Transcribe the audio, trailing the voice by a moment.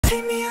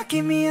give me a,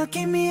 give me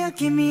a,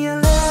 give me a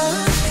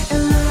love,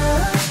 and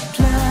love,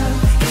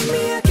 love. Give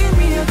me a, give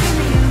me a, give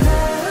me a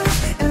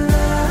love, and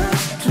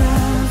love,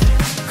 love.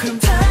 그럼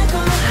달고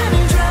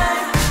하늘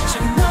drive,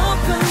 저기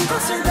높은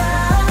곳을 봐.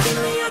 Give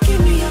me a,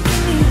 give me a,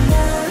 give me a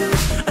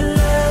love,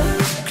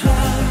 love.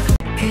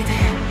 그대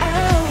I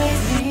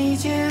always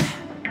need you.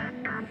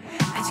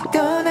 아직도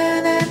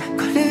나는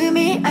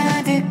걸음이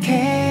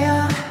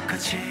아득해요.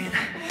 거친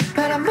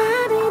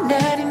바람만이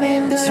나를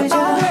맴돌죠. So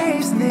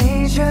always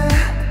need you.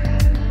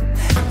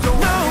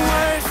 No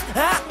words, I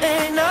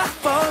ain't not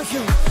for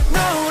you.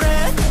 노래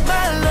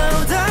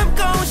말로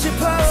담고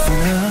싶어.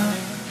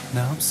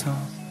 나 없어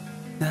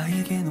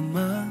나에게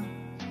너만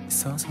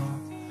있어서.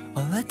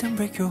 I'll let them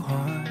break your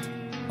heart.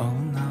 Oh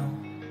no.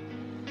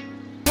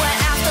 What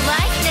after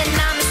life? 내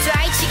맘을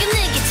strike. 지금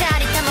내게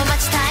짜릿한 뭐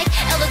마치 type.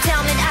 Hello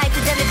tell me I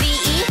could never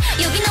be.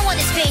 여기 no one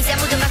is space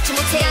아무도 막지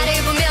못해.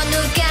 나를 보면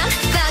눈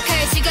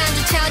깜빡할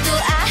시간조차도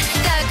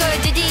아까울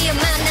걸 드디어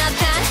만나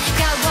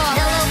반가워.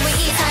 Now love we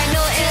is I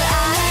know it I.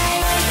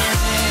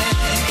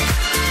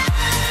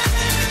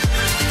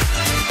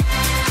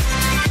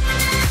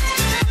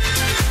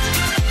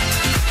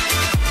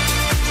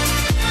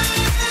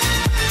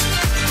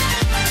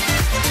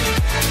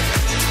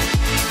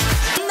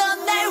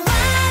 넌 날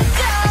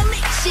완전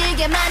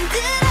미치게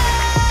만들어.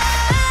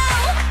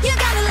 You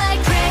got me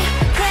like cray,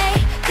 cray,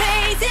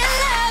 crazy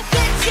love.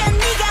 대체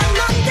네가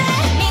뭔데?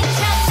 미쳐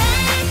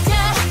날쳐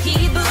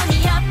기분이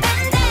up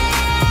and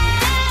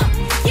down.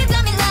 You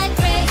got me like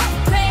cray,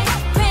 cray,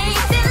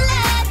 crazy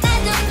love.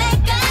 나도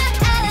내가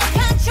out of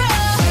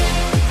control.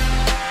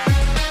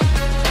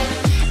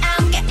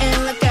 I'm getting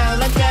let go,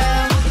 let go.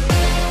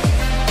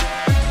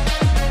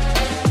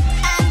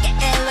 I'm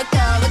getting let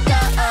go, let go.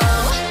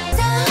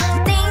 So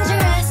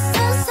dangerous,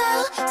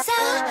 so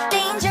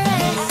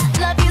dangerous.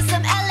 Love you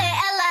some LA.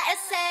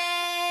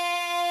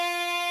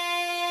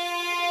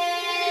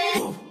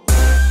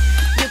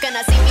 You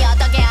cannot see me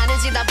어떻게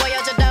하는지 다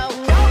보여줘도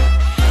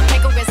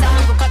태국에서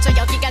한국 거쳐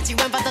여기까지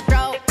when but the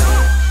throw.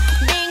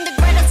 Being the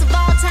greatest of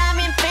all time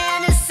in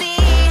fantasy.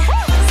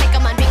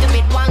 새까만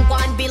비그빛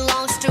왕관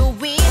belongs to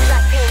we.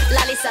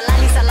 랄리사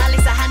랄리사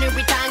랄리사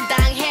하늘이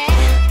당당해.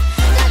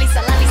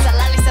 랄리사 랄리사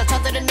랄리사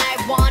저들은 날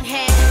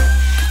원해.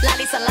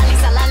 랄리사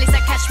랄리사 랄리사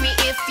catch me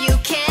if you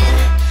can.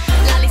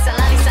 랄리사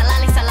랄리사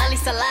랄리사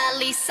랄리사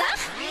랄리사.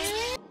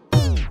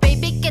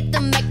 Baby, get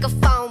the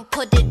microphone,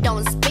 put it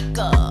on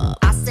speaker.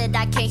 I said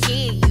I can't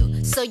hear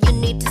you, so you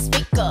need to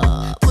speak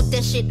up. Put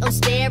that shit on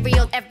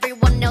stereo,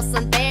 everyone else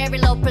on very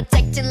low,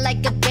 protecting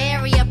like a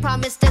barrier.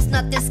 Promise there's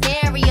nothing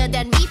scarier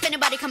than me. If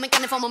anybody coming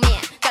for my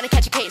man, gotta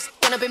catch a case,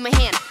 gonna bring my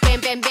hand.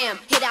 Bam, bam, bam,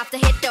 hit after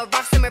hit, the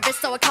rocks in my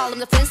wrist, so I call them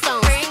the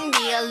Flintstones. Ring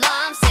the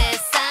alarm,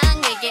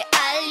 세상에게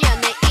알려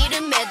내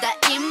이름에다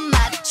입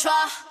맞춰.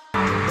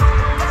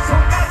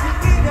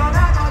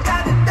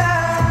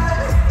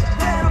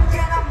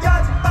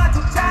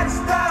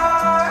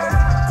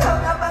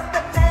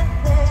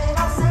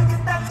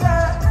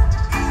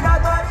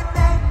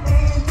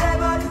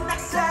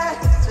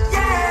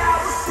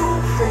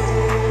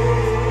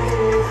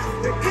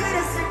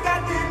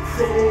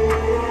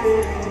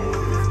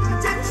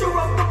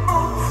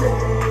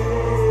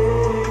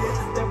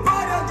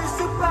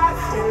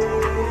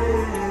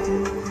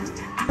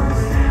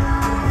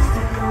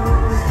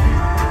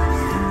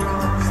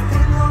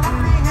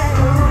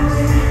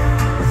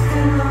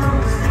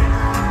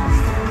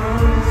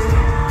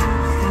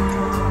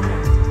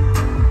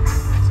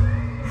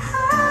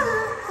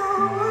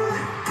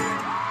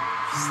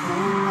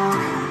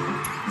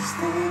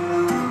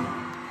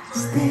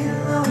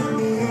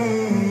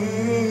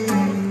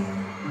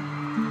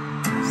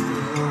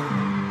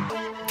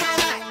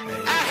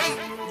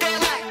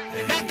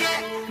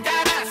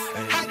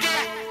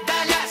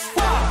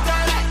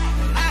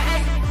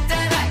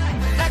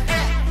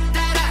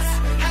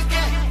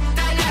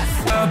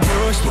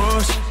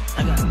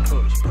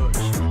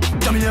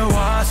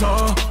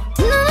 떨려와서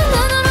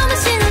너무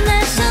마시는 내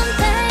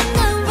champagne, 내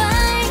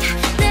wine,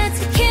 내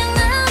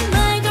tequila,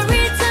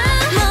 margarita,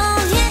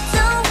 mojito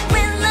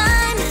with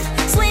lime,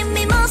 sweet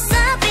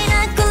mimosa,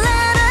 pina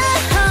colada.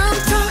 I'm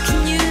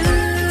talking you.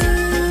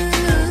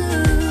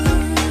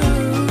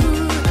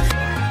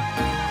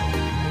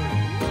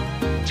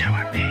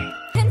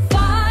 And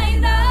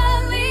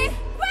finally,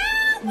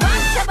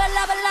 one shabba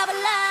lava lava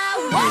la,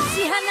 one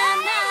si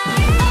hanana,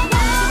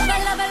 one shabba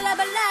lava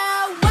lava la,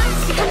 one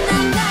si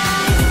hanana.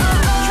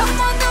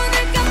 Come on.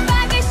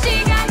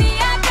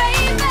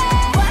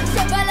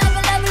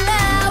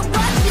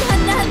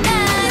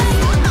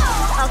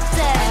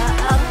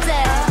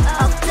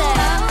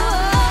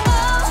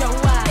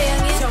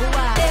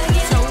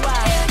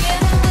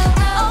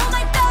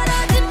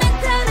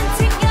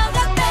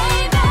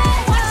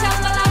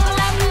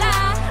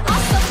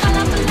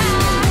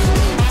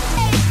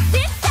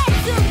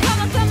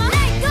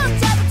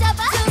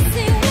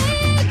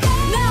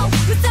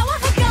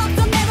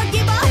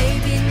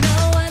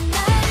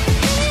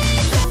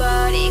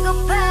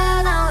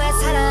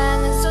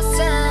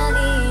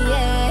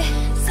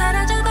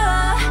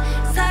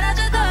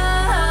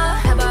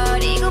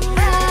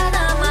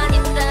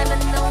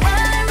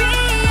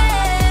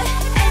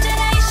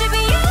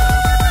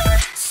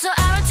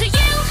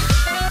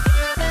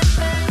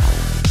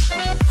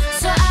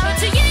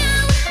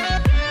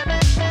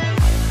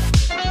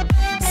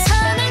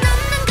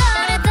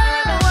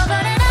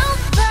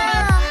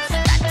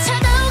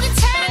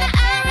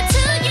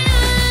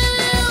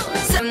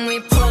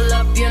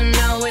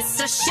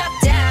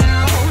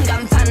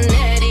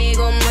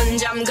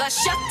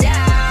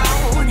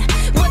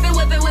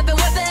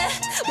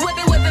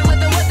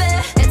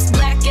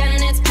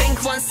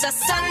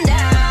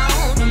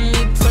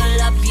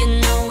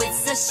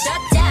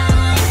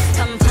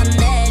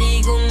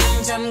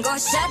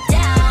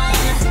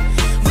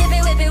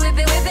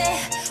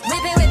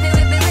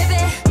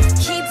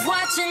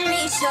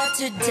 shut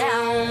you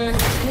down.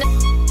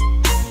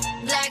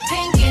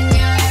 Blackpink in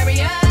your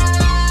area.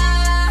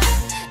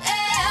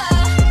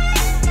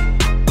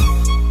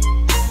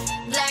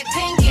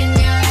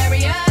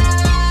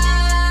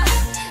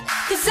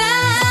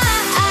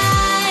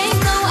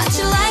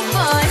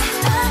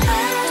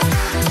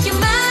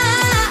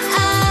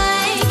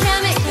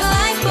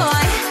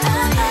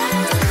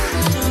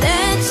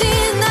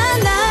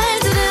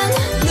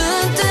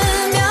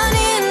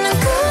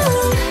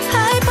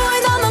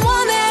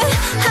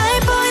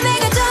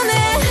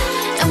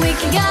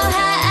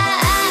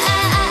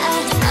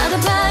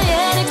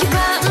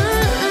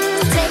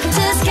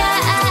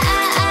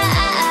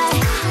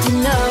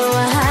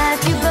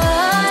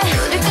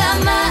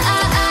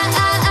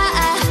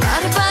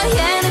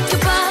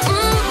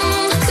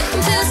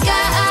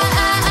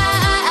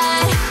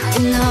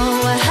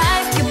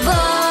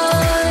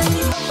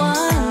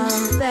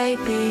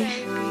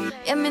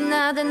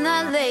 예민하다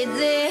난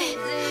lately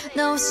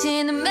너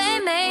없이는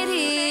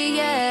매일매일이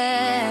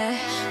yeah.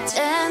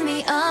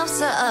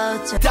 재미없어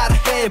어쩌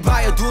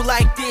따라해봐요 do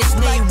like this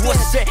네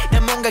무엇에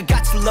난 뭔가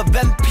같이 love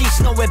and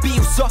peace 너 왜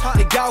비웃어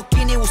내가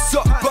웃기니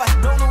웃어 but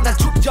난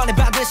죽전에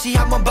반드시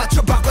한번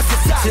받쳐바꿔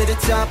세상 To the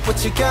top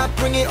what you got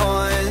bring it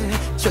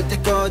on 절대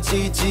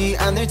꺼지지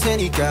않을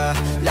테니까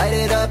Light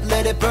it up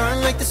let it burn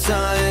like the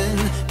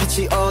sun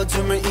빛이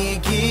어둠을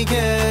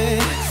이기게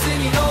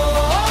Sing it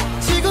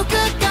all 지구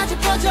끝까지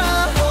퍼져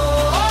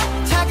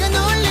작은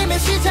울림의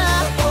시작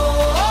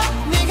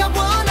네가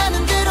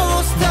원하는 대로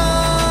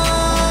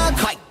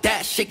start Like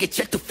that shake it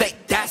check to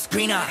fake that's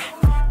green eye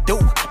Do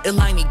it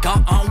like me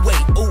gone on way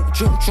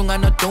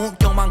우중중한 어두운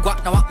교만과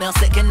나와 매일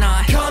second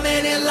eye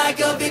Coming in like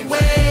a big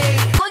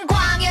wave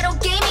광야로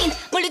게이밍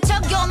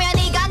물리쳐 교면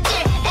이간질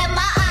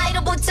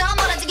MRI로 보자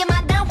멀어지게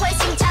만드는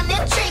회심찬 내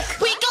트릭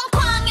We gon'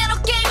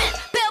 광야로 게이밍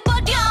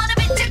배워버려 내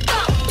빛을 꺼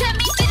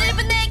재밌기를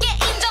분 내게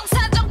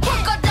인정사정 풀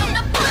것 없는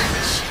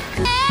punch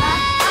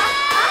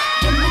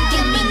Give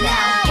me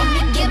now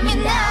give me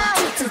now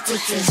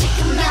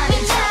지금 나를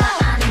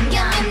잡아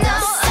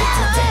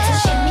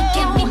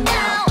Give me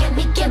now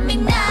give me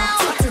now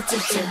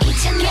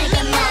이제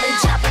내가 너를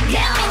잡아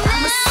now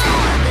I'm a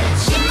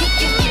savage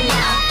Give me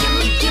now give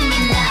me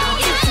now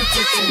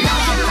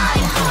너의 말이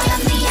허연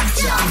네 약점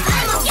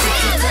I'm a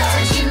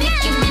savage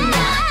Give me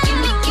now give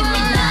me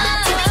now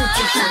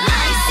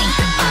Rising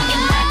방에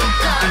말고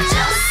꺼져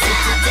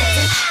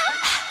savage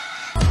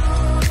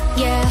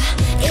Yeah,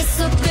 it's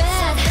so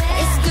bad,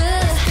 it's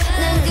good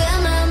난 그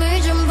맘을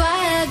좀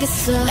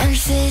봐야겠어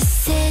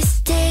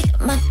Narcissistic,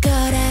 my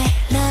god, I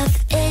love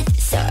it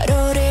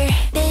서로를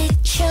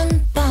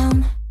비춘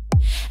밤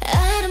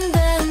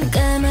아름다운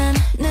까만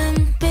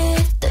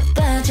눈빛에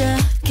빠져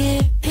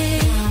깊이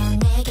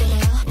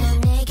난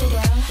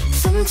내게로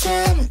숨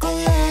참고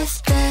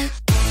last step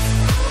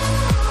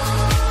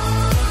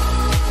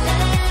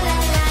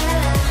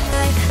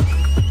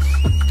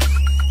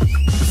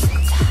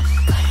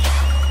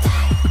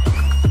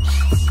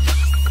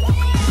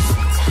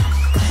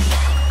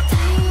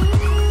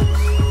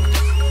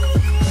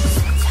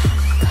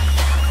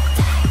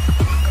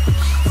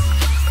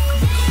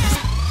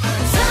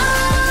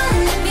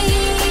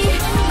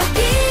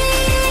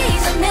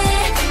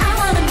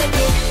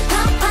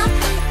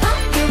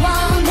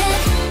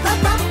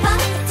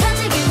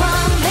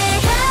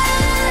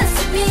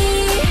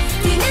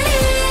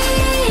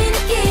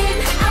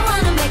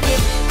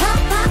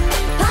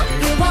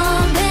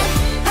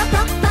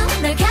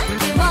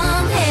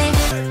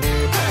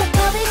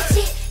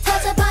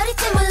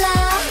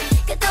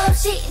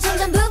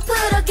점점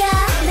부풀어가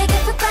내게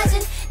푹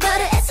빠진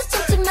너를 애써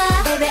참지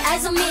마 Baby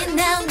eyes on me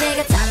now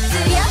내가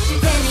터뜨려줄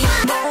테니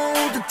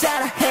모두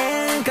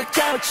따라해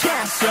각자의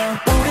찬스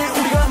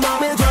우리가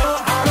맘에 들어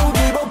I don't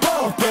give a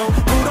뽀뽀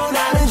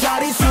불어나는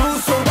자리수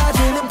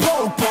쏟아지는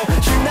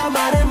폭포 신난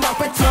말을 막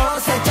뱉어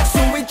살짝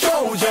숨이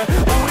조져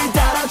우리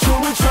따라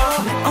춤을 춰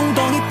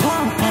엉덩이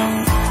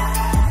펑펑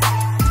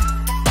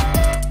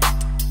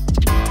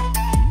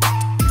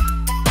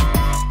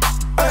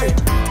Hey.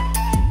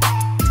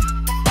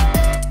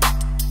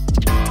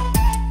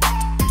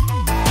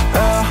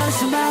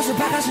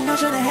 바가지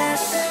노전에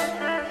했어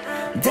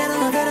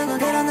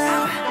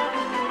대단하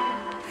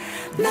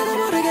나도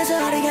모르게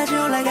저리까지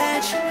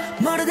올라갈지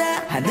모르다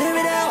하늘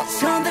위로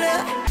손들어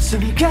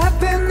숨이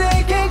가쁜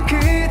내겐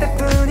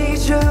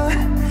그대뿐이죠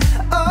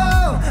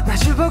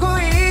마주보고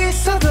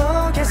있어도